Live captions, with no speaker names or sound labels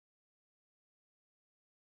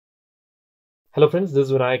Hello friends, this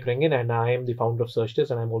is Vinayak Rengan and I am the founder of Surgtest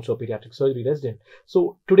and I'm also a pediatric surgery resident.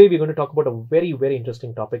 So today we're going to talk about a very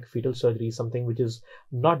interesting topic. Fetal surgery, something which is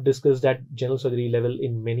not discussed at general surgery level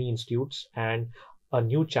in many institutes, and a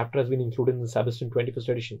new chapter has been included in the Sabiston 21st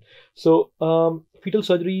edition. So fetal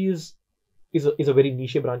surgery is a very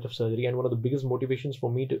niche branch of surgery, and one of the biggest motivations for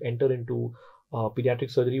me to enter into pediatric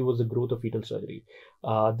surgery was the growth of fetal surgery.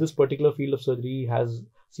 This particular field of surgery has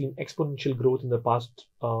seen exponential growth in the past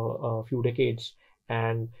few decades,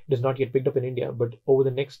 and it has not yet picked up in India. But over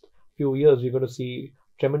the next few years, we're going to see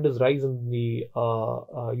tremendous rise in the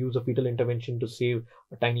use of fetal intervention to save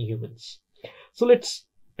tiny humans. So let's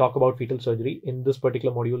talk about fetal surgery. In this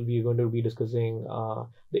particular module, we are going to be discussing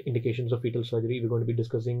the indications of fetal surgery. We're going to be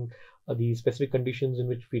discussing the specific conditions in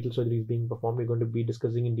which fetal surgery is being performed. We're going to be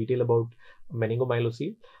discussing in detail about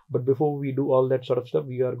meningomyelocele. But before we do all that sort of stuff,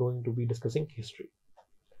 we are going to be discussing history.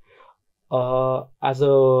 As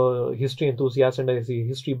a history enthusiast and as a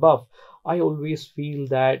history buff, I always feel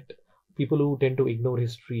that people who tend to ignore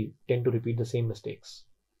history tend to repeat the same mistakes.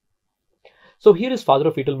 So here is father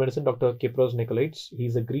of fetal medicine, Dr. Kyprios Nikolaides.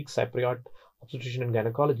 He's a Greek Cypriot obstetrician and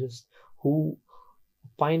gynecologist who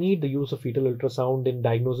pioneered the use of fetal ultrasound in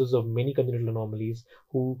diagnosis of many congenital anomalies,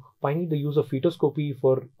 who pioneered the use of fetoscopy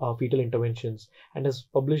for fetal interventions, and has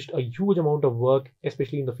published a huge amount of work,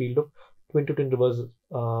 especially in the field of twin-to-twin reverse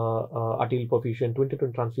arterial perfusion,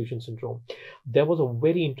 twin-to-twin transfusion syndrome. There was a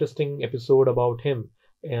very interesting episode about him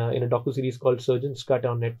in a docu-series called Surgeon's Cut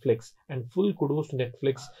on Netflix, and full kudos to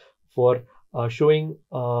Netflix for showing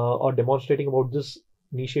or demonstrating about this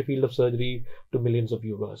niche field of surgery to millions of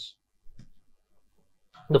viewers.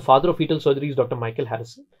 The father of fetal surgery is Dr. Michael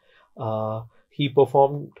Harrison. He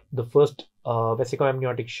performed the first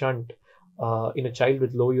vesicoamniotic shunt in a child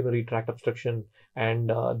with low urinary tract obstruction, and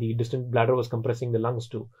the distant bladder was compressing the lungs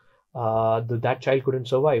too. That child couldn't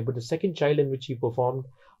survive, but the second child in which he performed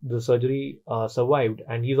the surgery survived,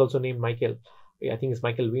 and he's also named Michael. I think it's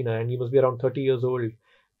Michael Wiener, and he must be around 30 years old.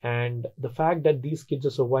 And the fact that these kids are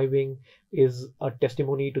surviving is a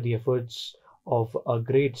testimony to the efforts of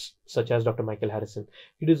greats such as Dr. Michael Harrison.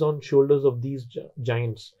 It is on shoulders of these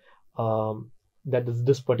giants that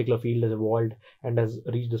this particular field has evolved and has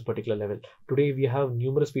reached this particular level. Today, we have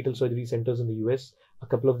numerous fetal surgery centers in the US, a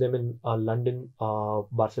couple of them in London,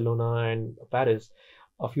 Barcelona, and Paris.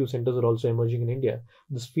 A few centers are also emerging in India.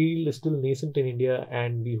 This field is still nascent in India,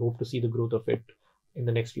 and we hope to see the growth of it in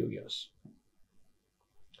the next few years.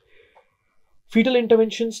 Fetal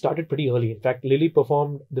intervention started pretty early. In fact, Lilly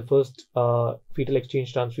performed the first fetal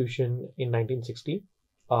exchange transfusion in 1960.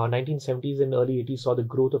 1970s and early 80s saw the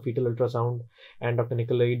growth of fetal ultrasound, and Dr.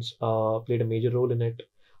 Nikolaides played a major role in it.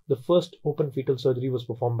 The first open fetal surgery was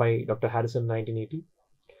performed by Dr. Harrison in 1980.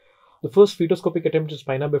 The first fetoscopic attempts at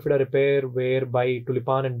spina bifida repair were by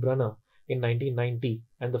Tulipan and Brunner in 1990,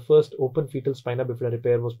 and the first open fetal spina bifida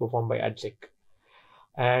repair was performed by Adzik.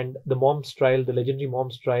 And the MOMS trial, the legendary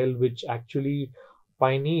MOMS trial, which actually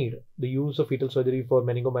pioneered the use of fetal surgery for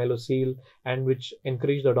meningomyelocele and which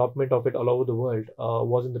encouraged the adoption of it all over the world,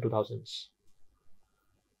 was in the 2000s.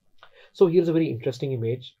 So here's a very interesting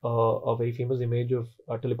image, a very famous image of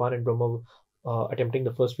Tulipan and Brahma attempting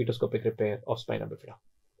the first fetoscopic repair of spina bifida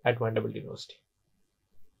at Vanderbilt University.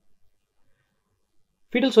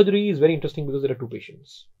 Fetal surgery is very interesting because there are two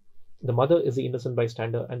patients. The mother is the innocent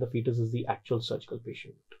bystander and the fetus is the actual surgical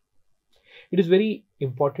patient. It is very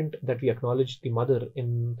important that we acknowledge the mother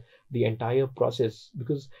in the entire process,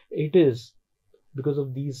 because it is because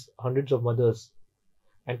of these hundreds of mothers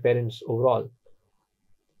and parents overall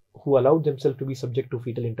who allowed themselves to be subject to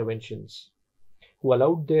fetal interventions, who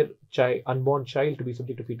allowed their unborn child to be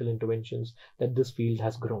subject to fetal interventions, that this field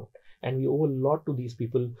has grown. And we owe a lot to these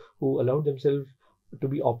people who allowed themselves to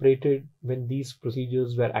be operated when these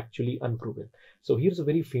procedures were actually unproven. So here's a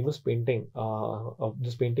very famous painting. Of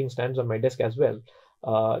this painting stands on my desk as well.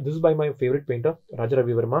 This is by my favorite painter, Raja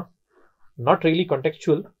Ravi Verma. Not really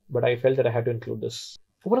contextual, but I felt that I had to include this.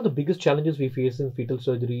 One of the biggest challenges we face in fetal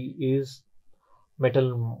surgery is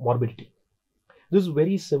maternal morbidity. This is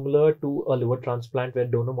very similar to a liver transplant where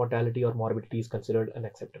donor mortality or morbidity is considered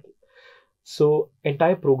unacceptable. So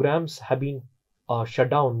entire programs have been shut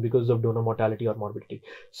down because of donor mortality or morbidity.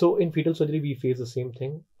 So in fetal surgery, we face the same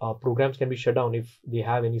thing. Programs can be shut down if they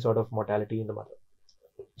have any sort of mortality in the mother.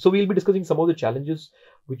 So we'll be discussing some of the challenges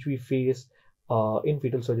which we face in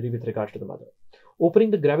fetal surgery with regards to the mother.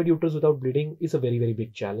 Opening the gravid uterus without bleeding is a very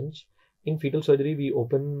big challenge. In fetal surgery, we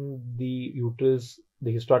open the uterus,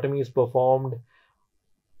 the hysterectomy is performed,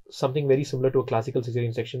 something very similar to a classical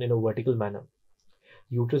cesarean section in a vertical manner.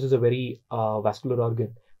 Uterus is a very vascular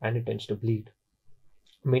organ and it tends to bleed.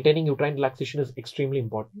 Maintaining uterine relaxation is extremely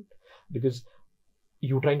important because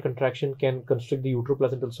uterine contraction can constrict the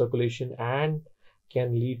uteroplacental circulation and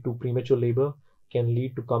can lead to premature labor, can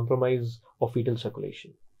lead to compromise of fetal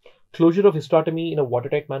circulation. Closure of hysterectomy in a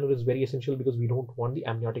watertight manner is very essential because we don't want the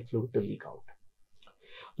amniotic fluid to leak out.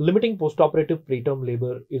 Limiting postoperative preterm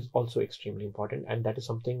labor is also extremely important, and that is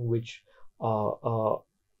something which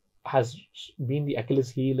has been the Achilles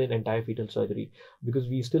heel in entire fetal surgery, because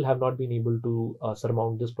we still have not been able to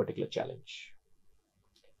surmount this particular challenge.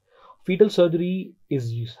 Fetal surgery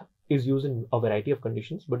is used in a variety of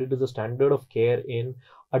conditions, but it is a standard of care in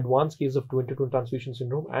advanced cases of 2-to-2 transfusion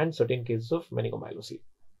syndrome and certain cases of meningomyelocele.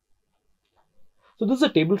 So this is a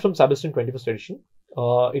table from Sabiston 21st edition.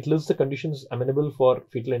 It lists the conditions amenable for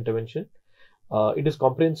fetal intervention. It is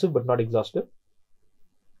comprehensive but not exhaustive.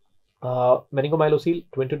 Meningomyelocele,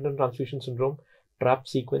 2-to-2 transfusion syndrome, TRAP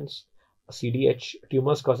sequence, CDH,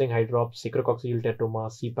 tumors causing hydrops, sacrococcygeal teratoma,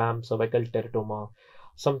 CPAM, cervical teratoma,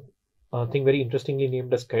 something very interestingly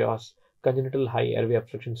named as chaos, congenital high airway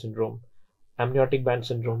obstruction syndrome, amniotic band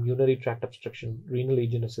syndrome, urinary tract obstruction, renal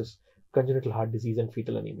agenesis, congenital heart disease, and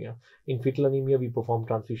fetal anemia. In fetal anemia, we perform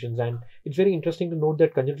transfusions, and it's very interesting to note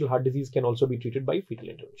that congenital heart disease can also be treated by fetal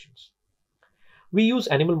interventions. We use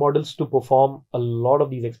animal models to perform a lot of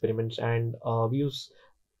these experiments, and most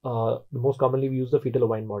commonly we use the fetal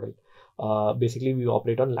ovine model. Basically, we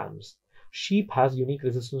operate on lambs. Sheep has unique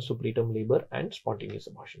resistance to preterm labor and spontaneous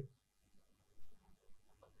abortion.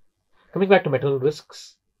 Coming back to maternal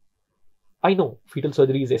risks, I know fetal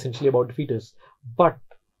surgery is essentially about the fetus, but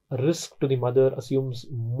risk to the mother assumes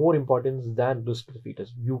more importance than risk to the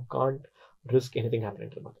fetus. You can't risk anything happening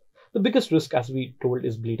to the mother. The biggest risk, as we told,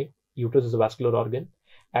 is bleeding. Uterus is a vascular organ,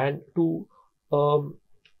 and to solve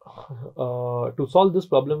this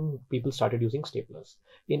problem, people started using staplers.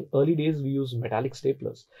 In early days, we used metallic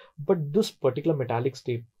staplers, but this particular metallic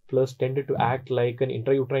staplers tended to act like an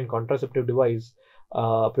intrauterine contraceptive device,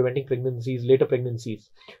 preventing later pregnancies.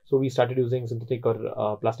 So we started using synthetic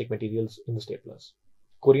or plastic materials in the staplers.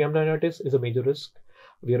 Choriamnionitis is a major risk.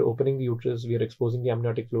 We are opening the uterus, we are exposing the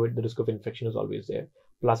amniotic fluid, the risk of infection is always there.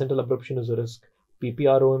 Placental abruption is a risk.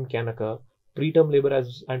 PPROM can occur. Preterm labor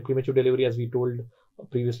and premature delivery, as we told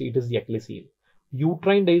previously, it is the Achilles heel.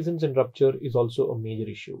 Uterine dehiscence and rupture is also a major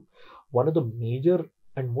issue. One of the major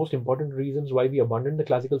and most important reasons why we abandoned the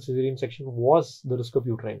classical cesarean section was the risk of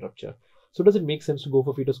uterine rupture. So does it make sense to go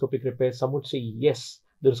for fetoscopic repair? Some would say yes,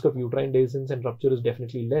 the risk of uterine dehiscence and rupture is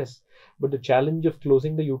definitely less, but the challenge of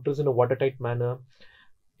closing the uterus in a watertight manner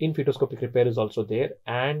in fetoscopic repair is also there.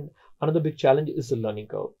 And another big challenge is the learning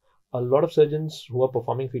curve. A lot of surgeons who are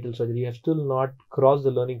performing fetal surgery have still not crossed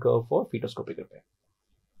the learning curve for fetoscopic repair.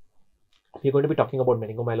 We're going to be talking about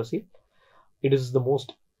meningomyelocele. It is one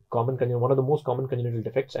of the most common congenital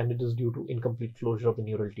defects, and it is due to incomplete closure of the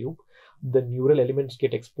neural tube. The neural elements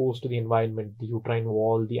get exposed to the environment, the uterine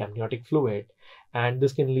wall, the amniotic fluid, and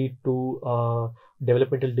this can lead to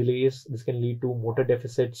developmental delays. This can lead to motor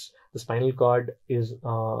deficits. The spinal cord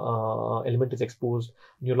element is exposed,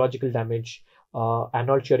 neurological damage,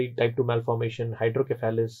 Arnold Chiari type 2 malformation,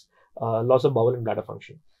 hydrocephalus, loss of bowel and bladder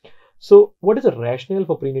function. So what is the rationale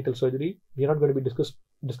for prenatal surgery? We are not going to be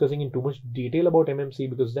discussing in too much detail about MMC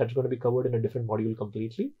because that's going to be covered in a different module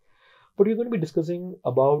completely. But we're going to be discussing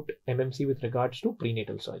about MMC with regards to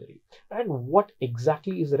prenatal surgery. And what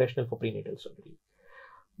exactly is the rationale for prenatal surgery?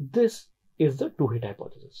 This is the two-hit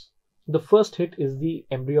hypothesis. The first hit is the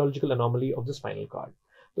embryological anomaly of the spinal cord.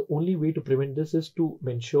 The only way to prevent this is to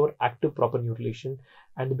ensure active proper neurulation,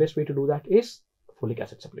 and the best way to do that is folic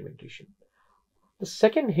acid supplementation. The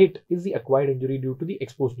second hit is the acquired injury due to the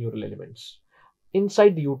exposed neural elements.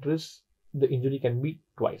 Inside the uterus, the injury can be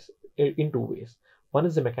in two ways. One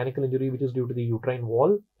is the mechanical injury, which is due to the uterine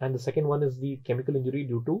wall, and the second one is the chemical injury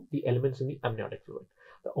due to the elements in the amniotic fluid.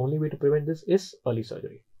 The only way to prevent this is early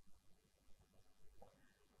surgery.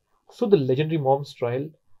 So the legendary MOMS trial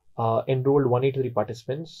enrolled 183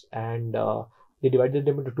 participants, and they divided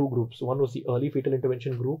them into two groups. One was the early fetal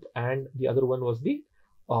intervention group, and the other one was the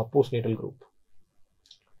postnatal group.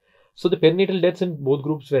 So the perinatal deaths in both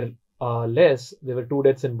groups were less. There were 2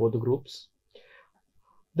 deaths in both the groups.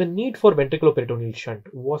 The need for ventriculoperitoneal shunt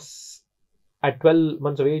was at 12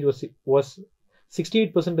 months of age was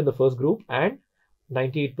 68% in the first group and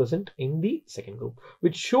 98% in the second group,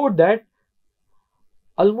 which showed that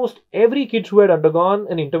almost every kid who had undergone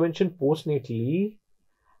an intervention postnatally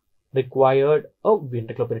required a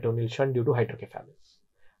ventriculoperitoneal shunt due to hydrocephalus.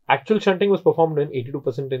 Actual shunting was performed in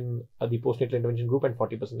 82% in the postnatal intervention group and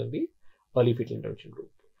 40% in the early fetal intervention group.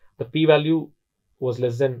 The p-value was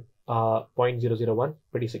less than 0.001,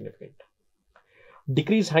 pretty significant.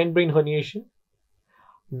 Decreased hindbrain herniation.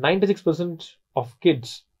 96% of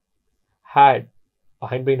kids had a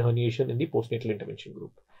hindbrain herniation in the postnatal intervention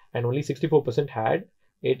group, and only 64% had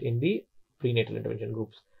it in the prenatal intervention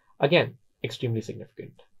groups. Again, extremely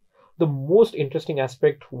significant. The most interesting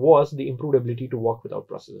aspect was the improved ability to walk without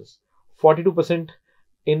prosthesis. 42%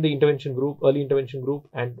 in the intervention group, early intervention group,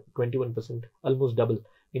 and 21%, almost double,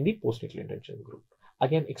 in the postnatal intervention group.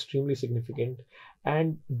 Again, extremely significant.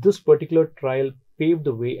 And this particular trial paved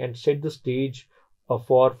the way and set the stage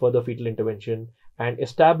for further fetal intervention and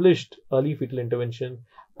established early fetal intervention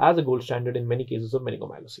as a gold standard in many cases of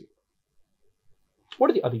meningomyelocele. What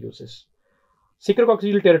are the other uses?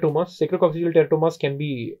 Sacrococcygeal teratomas. Sacrococcygeal teratomas can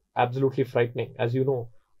be absolutely frightening. As you know,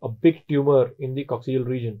 a big tumor in the coccygeal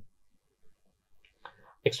region.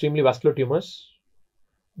 Extremely vascular tumors.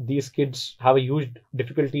 These kids have a huge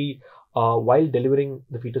difficulty while delivering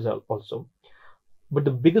the fetus also. But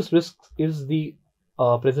the biggest risk is the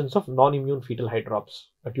presence of non-immune fetal eye drops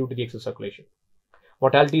due to the excess circulation.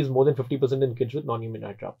 Mortality is more than 50% in kids with non-immune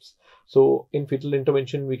eye drops. So in fetal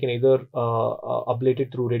intervention, we can either ablate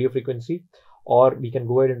it through radiofrequency, or we can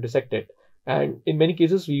go ahead and resect it. And in many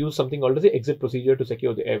cases, we use something called as the exit procedure to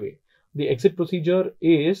secure the airway. The exit procedure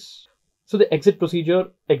is, the exit procedure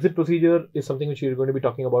is something which we're going to be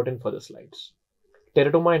talking about in further slides.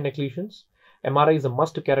 Teratoma and neck lesions. MRI is a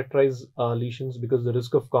must to characterize lesions because the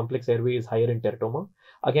risk of complex airway is higher in teratoma.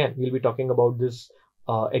 Again, we'll be talking about this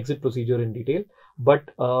exit procedure in detail.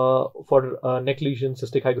 But for neck lesions,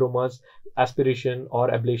 cystic hygromas, aspiration or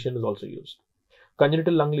ablation is also used.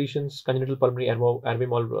 Congenital lung lesions, congenital pulmonary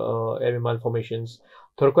airway malformations,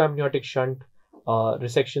 thoracoamniotic shunt,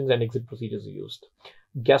 resections and exit procedures are used.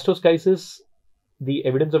 Gastroschisis, the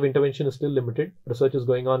evidence of intervention is still limited. Research is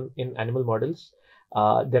going on in animal models.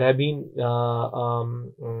 There have been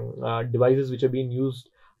devices which have been used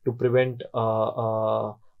to prevent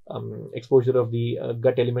exposure of the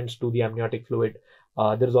gut elements to the amniotic fluid.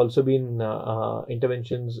 There's also been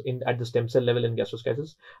interventions at the stem cell level in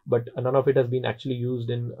gastroschisis, but none of it has been actually used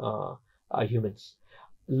in humans.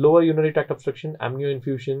 Lower urinary tract obstruction,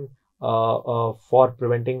 amnioinfusion for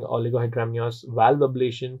preventing oligohydramnios, valve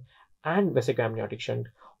ablation, and vesicoamniotic shunt.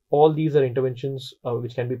 All these are interventions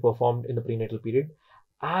which can be performed in the prenatal period.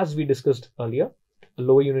 As we discussed earlier,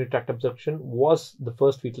 lower urinary tract obstruction was the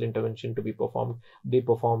first fetal intervention to be performed. They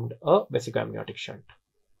performed a vesicoamniotic shunt.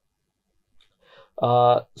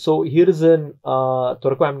 So here is an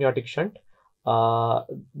thoracoamniotic shunt.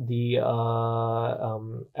 The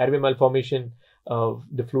airway malformation of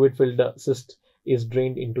the fluid-filled cyst is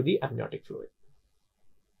drained into the amniotic fluid.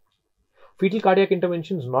 Fetal cardiac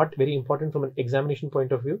intervention is not very important from an examination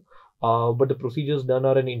point of view, but the procedures done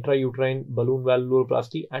are an intrauterine balloon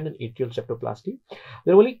valvuloplasty and an atrial septoplasty.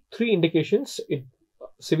 There are only 3 indications: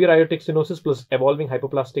 severe aortic stenosis plus evolving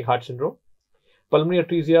hypoplastic heart syndrome, pulmonary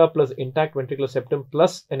atresia plus intact ventricular septum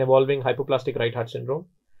plus an evolving hypoplastic right heart syndrome,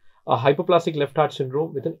 a hypoplastic left heart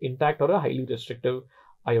syndrome with an intact or a highly restrictive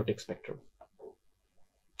aortic spectrum.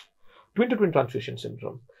 Twin-to-twin transfusion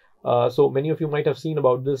syndrome. So many of you might have seen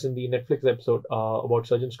about this in the Netflix episode about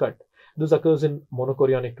Surgeon's Cut. This occurs in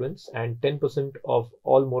monochorionic twins, and 10% of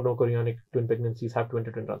all monochorionic twin pregnancies have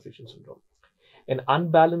twin-to-twin transfusion syndrome. An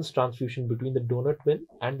unbalanced transfusion between the donor twin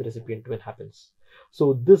and the recipient twin happens.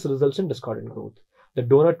 So this results in discordant growth. The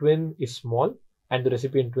donor twin is small and the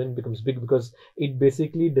recipient twin becomes big because it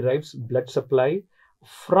basically derives blood supply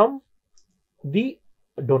from the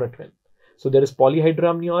donor twin. So there is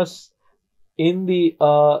polyhydramnios in the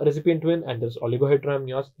recipient twin and there's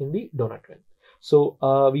oligohydramnios in the donor twin. So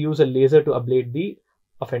we use a laser to ablate the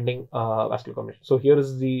offending vascular combination. So here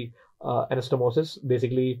is the anastomosis.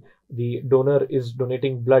 Basically, the donor is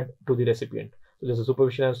donating blood to the recipient. So there's a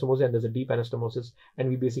superficial anastomosis and there's a deep anastomosis, and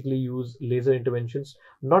we basically use laser interventions.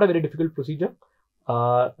 Not a very difficult procedure,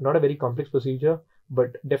 not a very complex procedure,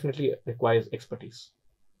 but definitely requires expertise.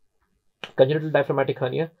 Congenital diaphragmatic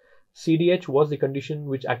hernia. CDH was the condition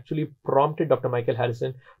which actually prompted Dr. Michael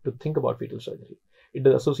Harrison to think about fetal surgery. It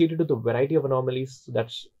is associated with a variety of anomalies. So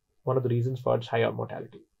that's one of the reasons for its higher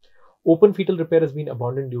mortality. Open fetal repair has been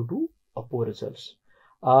abandoned due to poor results.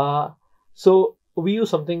 So we use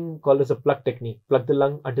something called as a plug technique. Plug the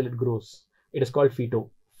lung until it grows. It is called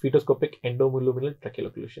fetoscopic endoluminal tracheal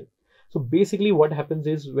occlusion. So basically what happens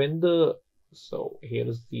is so here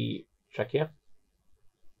is the trachea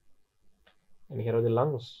and here are the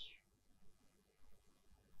lungs.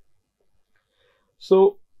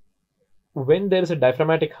 So when there is a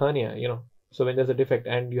diaphragmatic hernia, so when there's a defect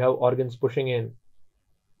and you have organs pushing in,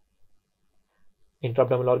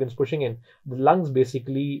 intra-abdominal organs pushing in, the lungs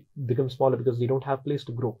basically become smaller because they don't have place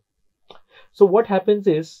to grow. So what happens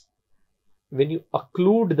is when you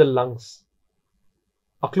occlude the lungs,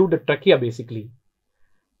 occlude the trachea basically,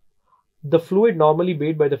 the fluid normally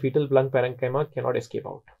bathed by the fetal lung parenchyma cannot escape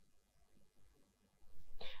out.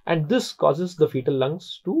 And this causes the fetal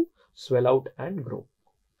lungs to swell out and grow.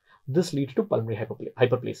 This leads to pulmonary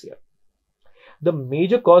hyperplasia. The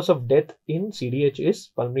major cause of death in CDH is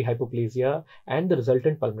pulmonary hypoplasia and the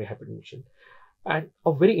resultant pulmonary hypertension. And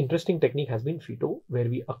a very interesting technique has been FETO, where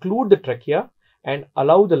we occlude the trachea and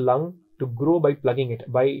allow the lung to grow by plugging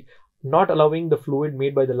it, by not allowing the fluid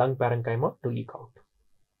made by the lung parenchyma to leak out.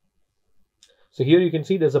 So here you can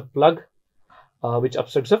see there's a plug which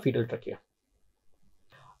obstructs the fetal trachea.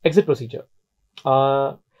 Exit procedure.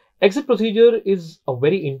 Exit procedure is a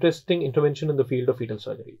very interesting intervention in the field of fetal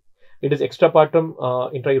surgery. It is extrapartum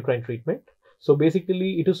intrauterine treatment. So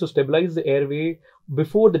basically, it is to stabilize the airway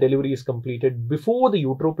before the delivery is completed, before the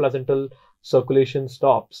uteroplacental circulation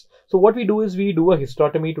stops. So what we do is we do a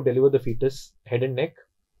hysterotomy to deliver the fetus, head and neck,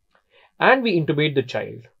 and we intubate the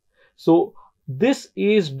child. So this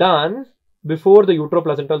is done before the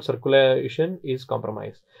uteroplacental circulation is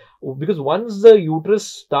compromised. Because once the uterus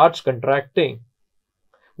starts contracting,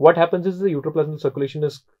 what happens is the uteroplacental circulation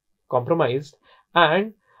is compromised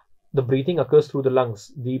and the breathing occurs through the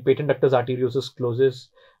lungs. The patent ductus arteriosus closes,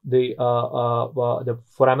 the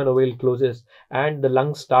foramen ovale closes, and the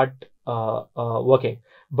lungs start working.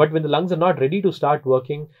 But when the lungs are not ready to start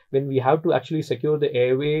working, when we have to actually secure the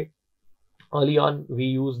airway early on, we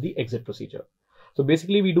use the exit procedure. So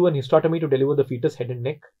basically, we do an hysterotomy to deliver the fetus, head and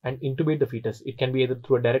neck, and intubate the fetus. It can be either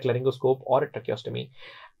through a direct laryngoscope or a tracheostomy,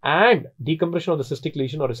 and decompression of the cystic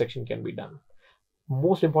lesion or resection can be done.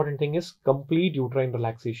 Most important thing is complete uterine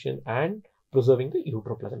relaxation and preserving the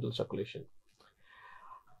uteroplacental circulation.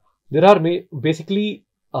 There are basically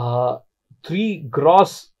four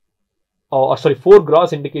gross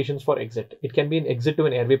indications for exit. It can be an exit to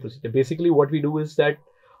an airway procedure. Basically, what we do is that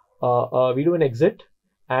we do an exit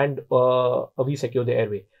and we secure the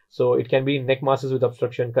airway. So it can be neck masses with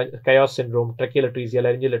obstruction, chaos syndrome, tracheal atresia,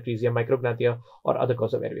 laryngeal atresia, micrognathia, or other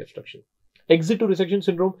cause of airway obstruction. Exit to resection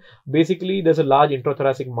syndrome, basically there's a large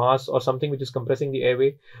intrathoracic mass or something which is compressing the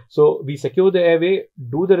airway. So we secure the airway,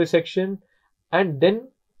 do the resection, and then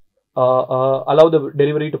allow the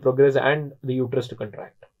delivery to progress and the uterus to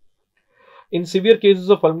contract. In severe cases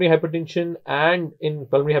of pulmonary hypertension and in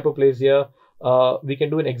pulmonary hypoplasia, we can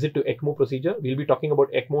do an exit to ECMO procedure. We'll be talking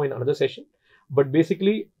about ECMO in another session. But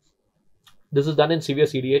basically, this is done in severe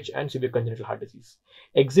CDH and severe congenital heart disease.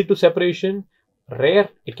 Exit to separation, rare.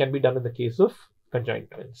 It can be done in the case of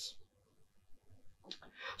conjoined twins.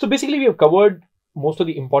 So basically, we have covered most of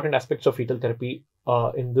the important aspects of fetal therapy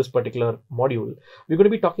in this particular module. We're going to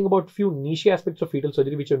be talking about a few niche aspects of fetal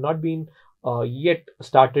surgery which have not been yet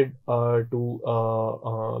started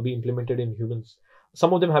to be implemented in humans.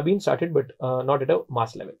 Some of them have been started, but not at a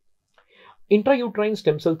mass level. Intrauterine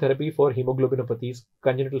stem cell therapy for hemoglobinopathies,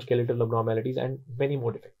 congenital skeletal abnormalities, and many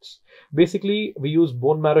more defects. Basically, we use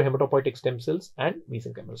bone marrow hematopoietic stem cells and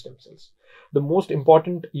mesenchymal stem cells. The most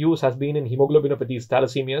important use has been in hemoglobinopathies,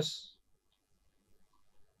 thalassemias.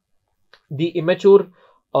 The immature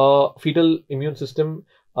fetal immune system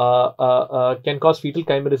can cause fetal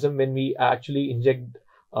chimerism when we actually inject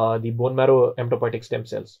the bone marrow hematopoietic stem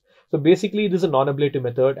cells. So basically, this is a non-ablative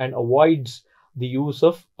method and avoids the use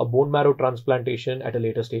of a bone marrow transplantation at a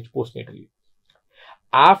later stage postnatally.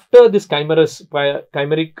 After this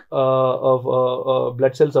chimeric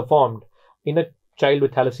blood cells are formed in a child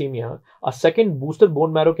with thalassemia, a second booster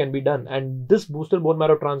bone marrow can be done, and this booster bone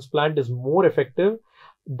marrow transplant is more effective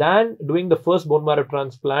than doing the first bone marrow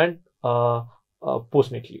transplant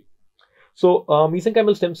postnatally. So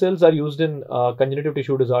mesenchymal stem cells are used in congenital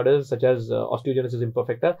tissue disorders such as osteogenesis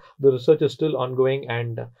imperfecta. The research is still ongoing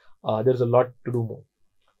and there's a lot to do more.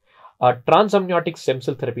 Transamniotic stem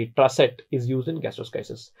cell therapy, TRACET, is used in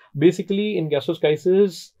gastroschisis. Basically, in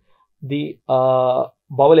gastroschisis, the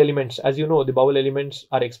bowel elements, as you know, the bowel elements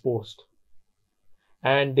are exposed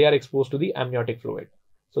and they are exposed to the amniotic fluid.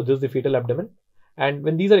 So this is the fetal abdomen. And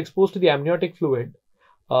when these are exposed to the amniotic fluid,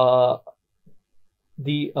 the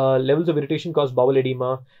levels of irritation cause bowel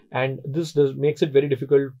edema, and this makes it very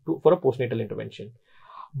difficult for a postnatal intervention.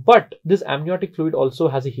 But this amniotic fluid also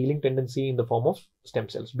has a healing tendency in the form of stem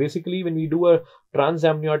cells. Basically, when we do a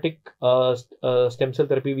transamniotic stem cell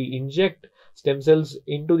therapy, we inject stem cells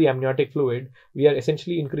into the amniotic fluid. We are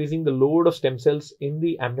essentially increasing the load of stem cells in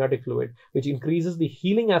the amniotic fluid, which increases the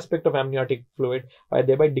healing aspect of amniotic fluid, by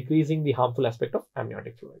thereby decreasing the harmful aspect of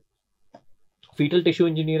amniotic fluid. Fetal tissue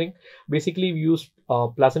engineering, basically we use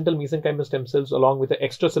placental mesenchymal stem cells along with the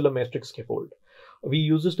extracellular matrix scaffold. We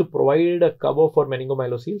use this to provide a cover for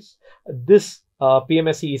meningomyelocele. This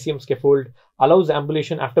PMSC ECM scaffold allows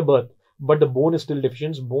ambulation after birth but the bone is still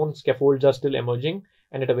deficient. Bone scaffolds are still emerging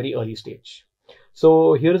and at a very early stage.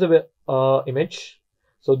 So here is a image.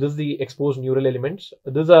 So this is the exposed neural elements.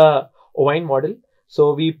 This is a ovine model.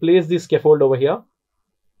 So we place the scaffold over here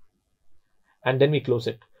and then we close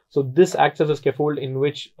it. So this acts as a scaffold in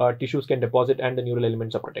which tissues can deposit and the neural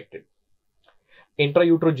elements are protected.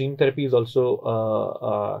 Intrautero gene therapy is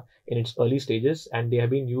also in its early stages, and they have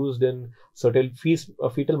been used in certain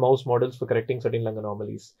fetal mouse models for correcting certain lung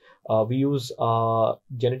anomalies. We use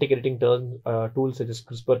genetic editing tools such as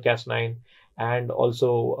CRISPR-Cas9 and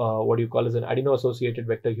also what you call as an adeno-associated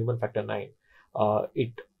vector human factor 9.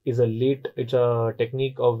 It's a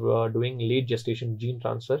technique of doing late gestation gene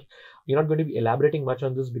transfer. We're not going to be elaborating much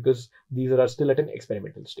on this because these are still at an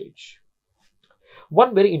experimental stage.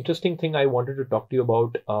 One very interesting thing I wanted to talk to you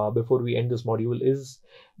about before we end this module is,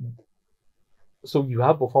 so you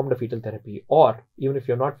have performed a fetal therapy, or even if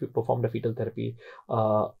you're not performed a fetal therapy,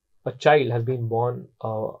 a child has been born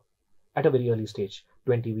at a very early stage,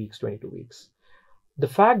 20 weeks, 22 weeks. The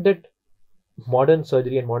fact that modern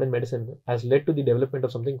surgery and modern medicine has led to the development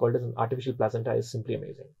of something called as an artificial placenta is simply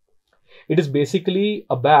amazing. It is basically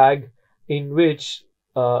a bag in which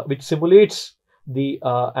simulates the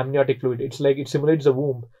amniotic fluid. It's like it simulates a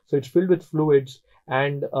womb, so it's filled with fluids,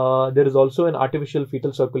 and there is also an artificial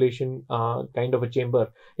fetal circulation kind of a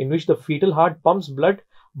chamber in which the fetal heart pumps blood,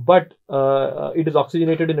 but it is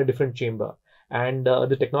oxygenated in a different chamber. And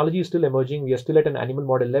the technology is still emerging. We are still at an animal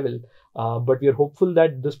model level, but we are hopeful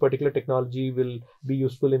that this particular technology will be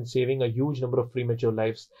useful in saving a huge number of premature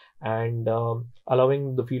lives and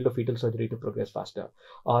allowing the field of fetal surgery to progress faster.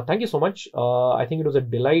 Thank you so much. I think it was a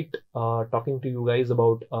delight talking to you guys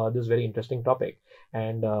about this very interesting topic.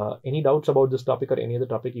 And any doubts about this topic or any other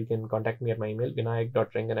topic, you can contact me at my email,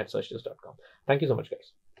 vinayak.rengan@surgtest.com. Thank you so much,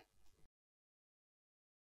 guys.